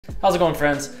How's it going,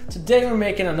 friends? Today we're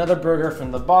making another burger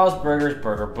from the Bob's Burgers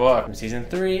Burger Book from Season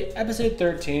 3, Episode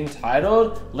 13,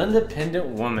 titled L'Independent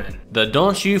Woman. The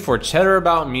Don't You for Cheddar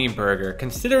About Me burger.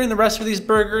 Considering the rest of these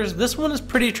burgers, this one is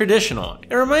pretty traditional.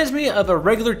 It reminds me of a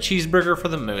regular cheeseburger for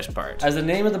the most part. As the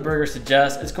name of the burger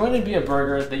suggests, it's going to be a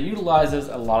burger that utilizes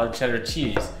a lot of cheddar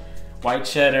cheese. White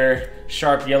cheddar,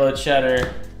 sharp yellow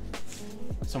cheddar,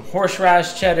 some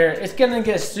horseradish cheddar. It's gonna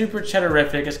get super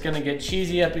cheddarific. It's gonna get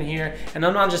cheesy up in here. And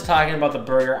I'm not just talking about the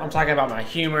burger, I'm talking about my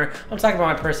humor, I'm talking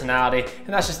about my personality,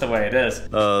 and that's just the way it is.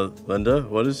 Linda,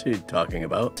 what is he talking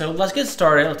about? So let's get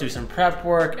started, let's do some prep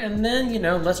work, and then,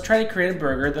 let's try to create a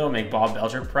burger that'll make Bob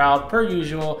Belcher proud, per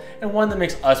usual, and one that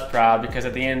makes us proud, because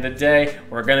at the end of the day,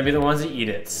 we're gonna be the ones that eat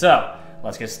it. So,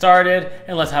 let's get started,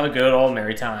 and let's have a good old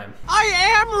merry time. I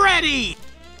am ready!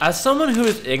 As someone who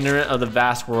is ignorant of the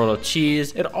vast world of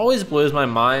cheese, it always blows my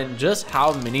mind just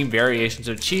how many variations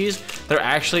of cheese there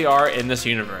actually are in this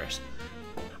universe.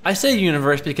 I say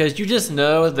universe because you just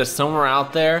know that somewhere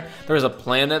out there, there's a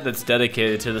planet that's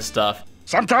dedicated to this stuff.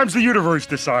 Sometimes the universe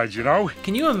decides, you know?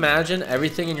 Can you imagine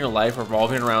everything in your life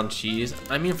revolving around cheese?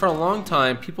 I mean, for a long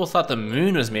time, people thought the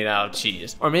moon was made out of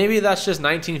cheese. Or maybe that's just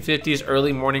 1950s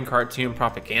early morning cartoon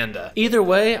propaganda. Either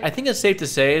way, I think it's safe to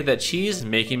say that cheese is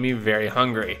making me very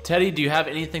hungry. Teddy, do you have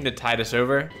anything to tide us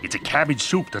over? It's a cabbage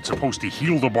soup that's supposed to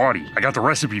heal the body. I got the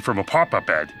recipe from a pop-up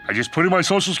ad. I just put in my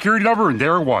social security number and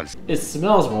there it was. It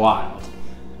smells wild.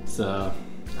 So,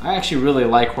 I actually really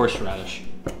like horseradish.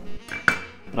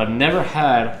 But I've never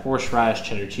had horseradish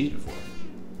cheddar cheese before.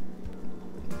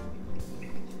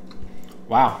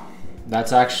 Wow,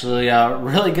 that's actually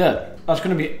really good. That's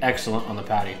gonna be excellent on the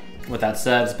patty. With that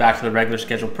said, it's back to the regular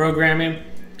scheduled programming.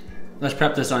 Let's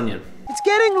prep this onion. It's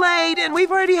getting late and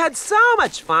we've already had so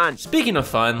much fun. Speaking of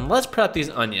fun, let's prep these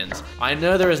onions. I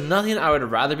know there is nothing I would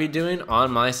rather be doing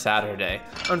on my Saturday.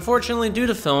 Unfortunately, due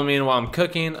to filming while I'm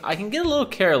cooking, I can get a little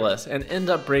careless and end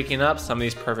up breaking up some of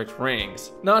these perfect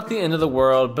rings. Not the end of the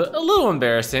world, but a little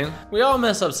embarrassing. We all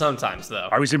mess up sometimes though.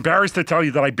 I was embarrassed to tell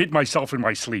you that I bit myself in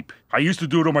my sleep. I used to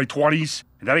do it in my 20s,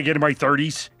 and then again in my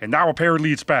 30s, and now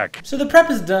apparently it's back. So the prep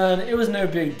is done, it was no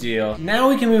big deal. Now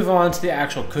we can move on to the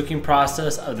actual cooking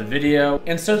process of the video.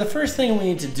 And so the first thing we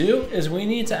need to do is we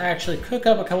need to actually cook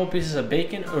up a couple pieces of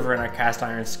bacon over in our cast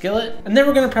iron skillet. And then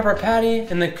we're gonna prep our patty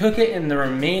and then cook it in the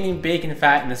remaining bacon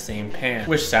fat in the same pan,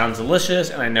 which sounds delicious,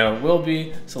 and I know it will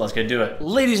be, so let's go do it.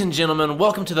 Ladies and gentlemen,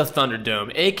 welcome to the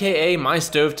Thunderdome, AKA my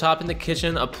stovetop in the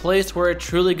kitchen, a place where it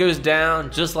truly goes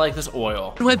down just like this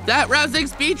oil. With that rousing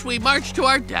speech, we march to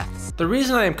our deaths. The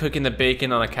reason I am cooking the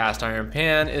bacon on a cast iron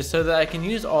pan is so that I can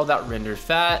use all that rendered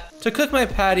fat to cook my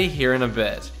patty here in a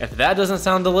bit. If that doesn't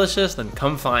sound delicious, then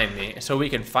come find me so we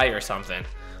can fight or something.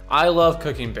 I love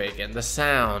cooking bacon. The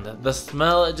sound, the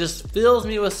smell, it just fills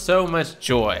me with so much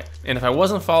joy. And if I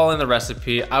wasn't following the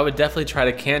recipe, I would definitely try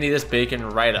to candy this bacon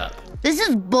right up. This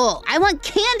is bull. I want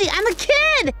candy. I'm a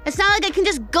kid. It's not like I can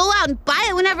just go out and buy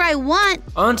it whenever I want.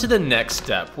 On to the next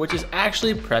step, which is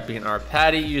actually prepping our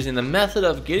patty using the method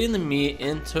of getting the meat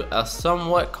into a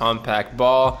somewhat compact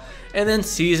ball and then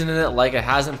seasoning it like it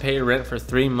hasn't paid rent for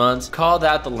 3 months. Call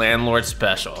that the landlord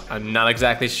special. I'm not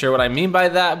exactly sure what I mean by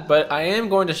that, but I am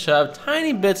going to shove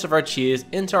tiny bits of our cheese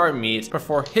into our meat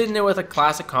before hitting it with a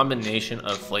classic combination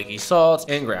of flaky salt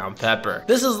and ground pepper.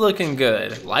 This is looking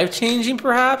good. Life-changing,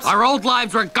 perhaps? Our old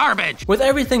lives were garbage. With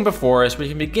everything before us, we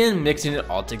can begin mixing it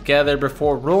all together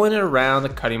before rolling it around the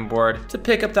cutting board to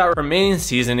pick up that remaining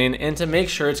seasoning and to make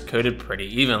sure it's coated pretty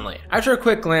evenly. After a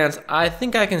quick glance, I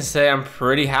think I can say I'm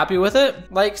pretty happy with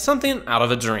it, like something out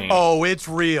of a dream. Oh, it's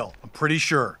real. I'm pretty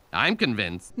sure. I'm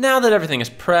convinced. Now that everything is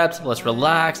prepped, let's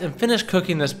relax and finish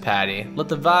cooking this patty. Let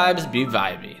the vibes be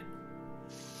vibey.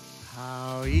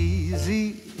 How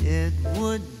easy it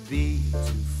would be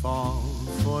to fall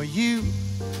for you,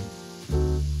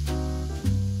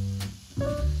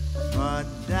 but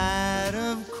that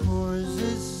of course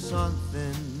is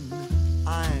something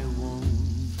I won't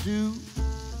do.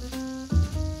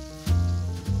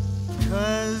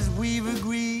 'Cause we've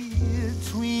agreed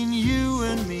between you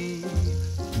and me,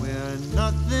 we're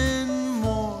nothing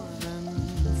more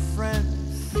than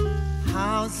friends.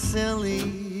 How silly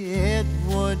it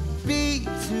would be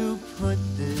to put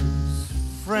this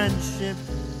friendship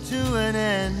to an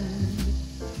end.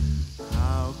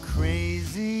 How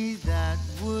crazy that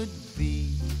would be,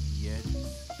 yet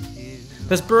here.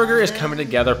 This burger is coming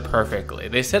together perfectly.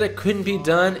 They said it couldn't be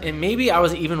done, and maybe I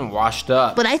was even washed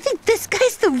up. But I think this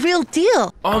guy's the real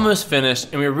deal. Almost finished,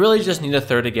 and we really just need to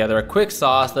throw together a quick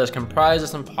sauce that is comprised of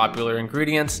some popular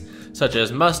ingredients such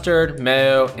as mustard,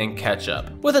 mayo, and ketchup,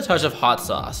 with a touch of hot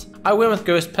sauce. I went with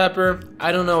ghost pepper.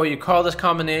 I don't know what you call this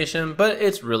combination, but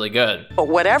it's really good. But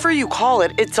whatever you call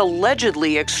it, it's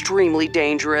allegedly extremely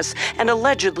dangerous and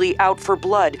allegedly out for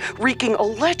blood, wreaking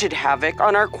alleged havoc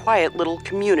on our quiet little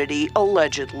community,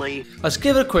 allegedly. Let's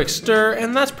give it a quick stir,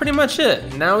 and that's pretty much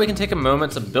it. Now we can take a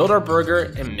moment to build our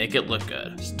burger and make it look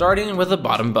good. Starting with the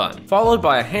bottom bun, followed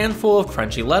by a handful of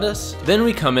crunchy lettuce. Then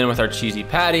we come in with our cheesy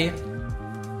patty,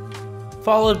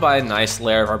 followed by a nice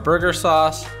layer of our burger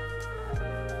sauce.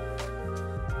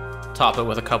 Top it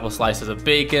with a couple slices of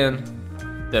bacon,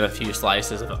 then a few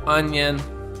slices of onion,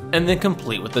 and then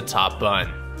complete with the top bun.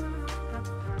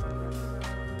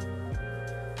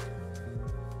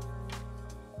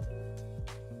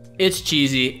 It's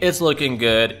cheesy, it's looking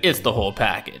good, it's the whole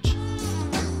package.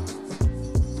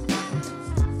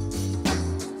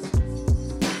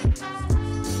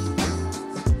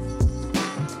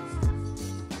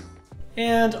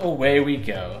 And away we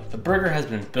go. The burger has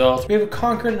been built. We have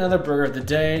conquered another burger of the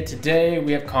day. Today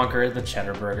we have conquered the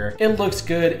cheddar burger. It looks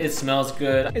good, it smells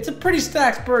good. It's a pretty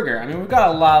stacked burger. I mean, we've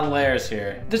got a lot of layers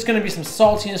here. There's gonna be some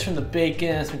saltiness from the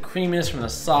bacon, some creaminess from the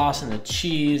sauce and the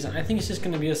cheese. I think it's just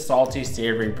gonna be a salty,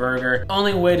 savory burger.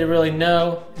 Only way to really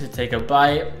know is to take a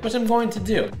bite, which I'm going to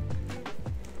do.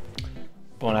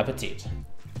 Bon appetit.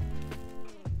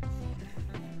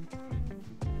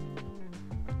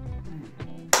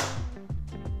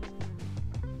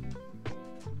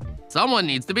 Someone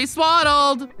needs to be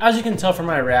swaddled. As you can tell from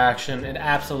my reaction, it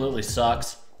absolutely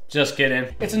sucks. Just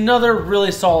kidding. It's another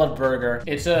really solid burger.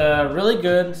 It's a really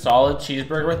good, solid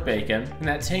cheeseburger with bacon. And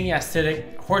that tangy,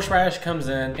 acidic horseradish comes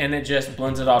in and it just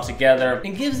blends it all together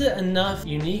and gives it enough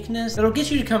uniqueness that'll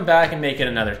get you to come back and make it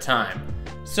another time.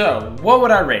 So, what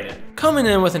would I rate it? Coming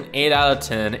in with an 8 out of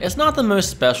 10, it's not the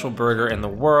most special burger in the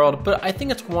world, but I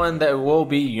think it's one that will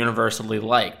be universally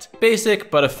liked. Basic,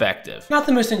 but effective. Not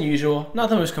the most unusual, not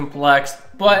the most complex,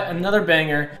 but another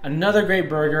banger, another great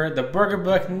burger. The burger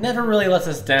book never really lets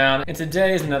us down, and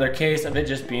today is another case of it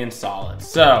just being solid.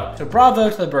 So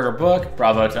bravo to the burger book,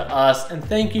 bravo to us, and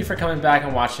thank you for coming back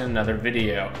and watching another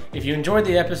video. If you enjoyed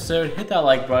the episode, hit that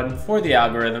like button for the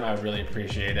algorithm. I really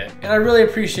appreciate it. And I really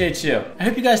appreciate you. I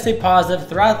hope you guys stay positive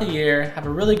throughout the year. Have a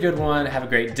really good one. Have a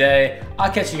great day.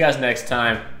 I'll catch you guys next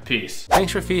time. Peace.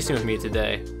 Thanks for feasting with me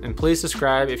today, and please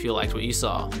subscribe if you liked what you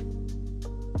saw.